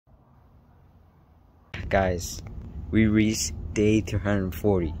Guys, we reached day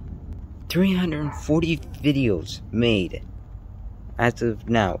 340. 340 videos made. As of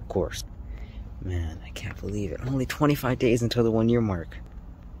now, of course. Man, I can't believe it. Only 25 days until the 1 year mark.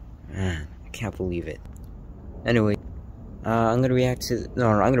 Man, I can't believe it. Anyway, I'm gonna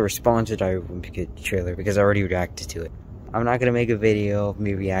I'm gonna respond to the Diary of a Wimpy Kid trailer because I already reacted to it. I'm not gonna make a video of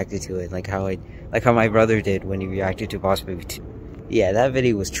me reacting to it like how my brother did when he reacted to Boss Baby 2. Yeah, that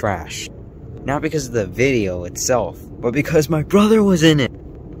video was trash. Not because of the video itself, but because my brother was in it.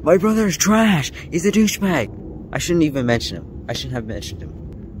 My brother is trash. He's a douchebag. I shouldn't even mention him. I shouldn't have mentioned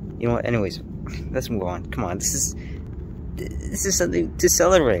him. You know what? Anyways, let's move on. Come on, this is something to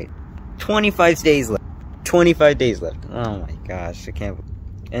celebrate. 25 days left. 25 days left. Oh my gosh, I can't.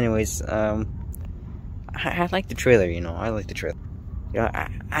 Anyways, I like the trailer. You know, I like the trailer. You know,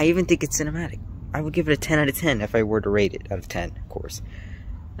 I even think it's cinematic. I would give it a 10 out of 10 if I were to rate it out of 10, of course.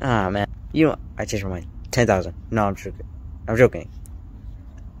 Ah, man. You know, I changed my mind. 10,000. No, I'm joking. I'm joking.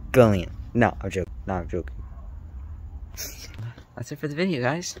 Billion. No, I'm joking. No, I'm joking. That's it for the video,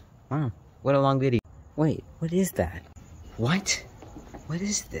 guys. Wow, what a long video. Wait, what is that? What? What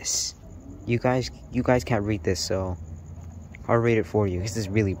is this? You guys can't read this, so I'll read it for you. This is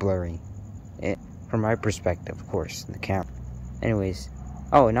really blurry. From my perspective, of course, in the camera. Anyways.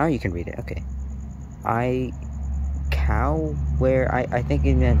 Oh, now you can read it. Okay. I think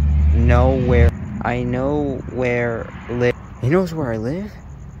it meant I know where live. He knows where I live?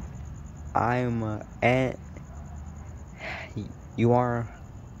 I'm at your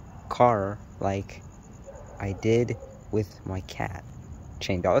car like I did with my cat.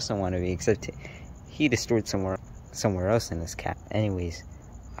 Shane Dawson wanted to be, except he destroyed somewhere else in his cat. Anyways,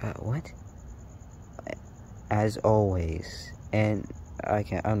 what? As always, and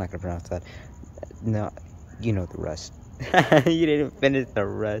I'm not gonna pronounce that. No, you know the rest. You didn't finish the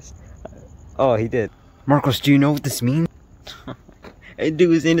rest. Oh, he did. Marcos, do you know what this means? And dude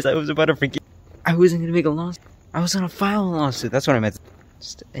was in this. I was about to forget. I wasn't gonna make a lawsuit. I was gonna file a lawsuit. That's what I meant.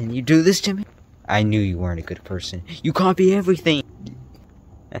 And you do this to me? I knew you weren't a good person. You copy everything.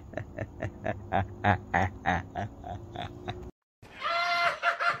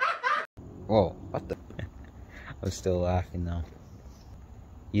 Whoa, what the? I was still laughing though.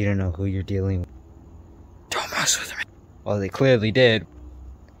 You don't know who you're dealing with. Don't mess with me. Well, they clearly did.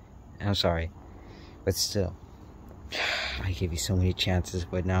 I'm sorry. But still. I gave you so many chances,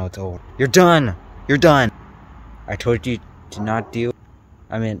 but now it's over. You're done! You're done! I told you to not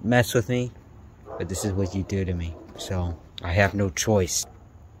mess with me. But this is what you do to me. So, I have no choice.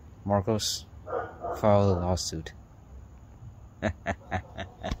 Marcos, file a lawsuit.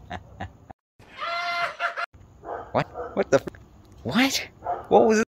 What? What the f? What? What was it?